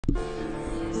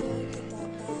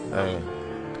Hey.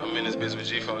 I'm in this bitch with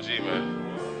G4G, man.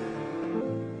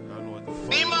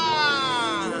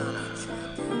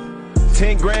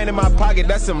 10 grand in my pocket,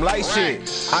 that's some light shit.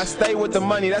 I stay with the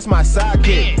money, that's my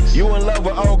sidekick. You in love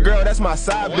with old girl, that's my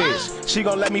side bitch. She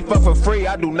gon' let me fuck for free,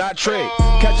 I do not trick.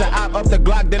 Catch a op up the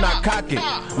Glock, then I cock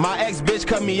it. My ex bitch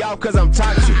cut me off cause I'm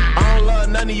toxic. I don't love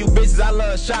none of you bitches, I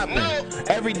love shopping.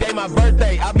 Every day my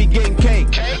birthday, I be getting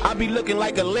cake. I be looking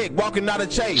like a lick, walking out of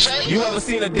chase. You ever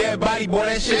seen a dead body, boy,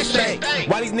 that shit stink.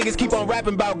 Why these niggas keep on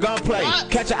rapping about gunplay?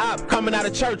 Catch a op coming out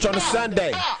of church on a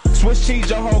Sunday. Swiss cheese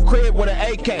your whole crib with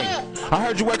an AK. I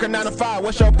heard you working 9 to 5,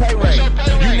 what's your pay rate?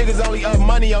 You niggas only up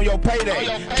money on your payday.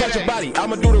 Catch a body,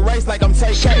 I'ma do the race like I'm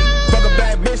TK. Fuck a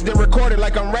bad bitch, then record it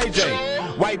like I'm Ray J.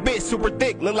 White bitch, super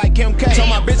thick, look like Kim K. Told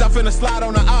my bitch I finna slide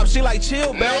on the op, she like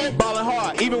chill, babe. Ballin'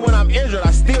 hard, even when I'm injured,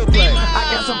 I still play.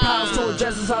 I got some pounds to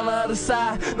adjust this on the other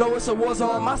side. Know it's a war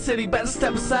zone in my city, better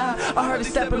step aside. I heard they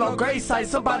stepping on grave sites,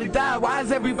 somebody died. Why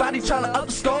is everybody trying to up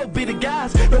the scope, be the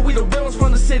guys? Know we the real ones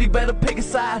from the city, better pick a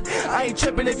side. I ain't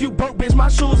tripping if you broke, bitch, my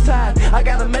shoes tied. I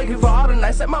gotta make it for all the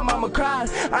nights that my mama cried.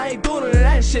 I ain't doing none of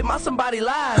that shit, my somebody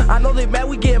lied. I know they mad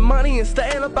we getting money and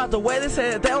staying up out the way. They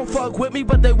said they don't fuck with me,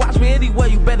 but they watch me anyway.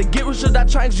 You better get rich or die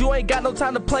trying, you ain't got no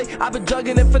time to play. I've been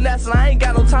jugging and finessing, I ain't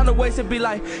got no time to waste. It be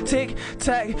like tick,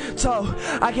 tack, toe.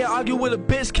 I can't argue with a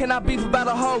bitch, cannot beef about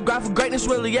a hoe. Grind for greatness,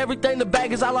 really everything the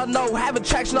bag is all I know. Having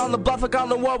traction on the bluff like I'm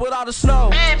the one with all the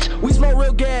snow. We smoke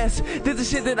real gas, this is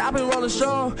shit that I've been rolling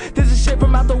strong. This is shit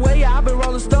from out the way, yeah, I've been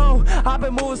rolling stone. I've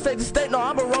been moving state to state, no,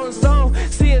 I've been rolling stone.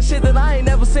 Seeing shit that I ain't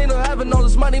never seen or ever known.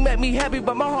 This money make me happy,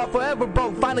 but my heart forever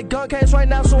broke. Find a gun case right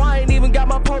now, so I ain't even got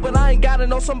my pole. But I ain't gotta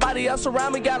know somebody else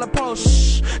around me got a pole.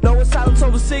 Shh, no, it's silence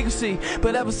over secrecy.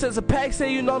 But ever since the packs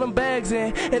in, you know them bags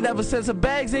in. And ever since the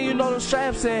bags in, you know them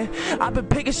straps in. I've been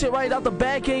picking shit right out the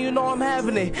back end, you know I'm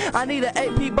having it. I need an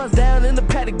AP bust down in the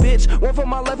paddock, bitch. One for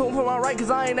my left, one for my right, cause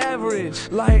I ain't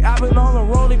average. Like, I've been on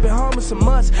the road, been home for some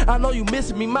months. I know you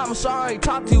missing me, mama, so I ain't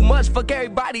talk to you much. Fuck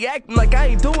everybody acting like I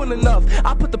ain't doing enough.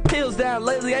 I put the pills down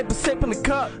lately, ain't been sipping the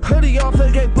cup. Hoodie on,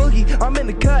 Flick Boogie, I'm in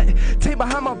the cut. Take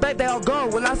behind my back, they all go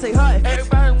when I say hut.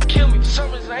 Everybody will kill me, for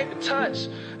some reason I ain't been touched.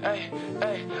 Hey,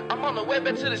 hey, I'm on the way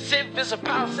back to the city, Vincent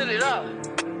Pound, send it up.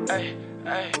 Hey,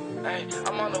 hey, hey,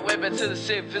 I'm on the way back to the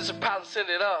city, Vincent Pound, send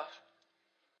it up.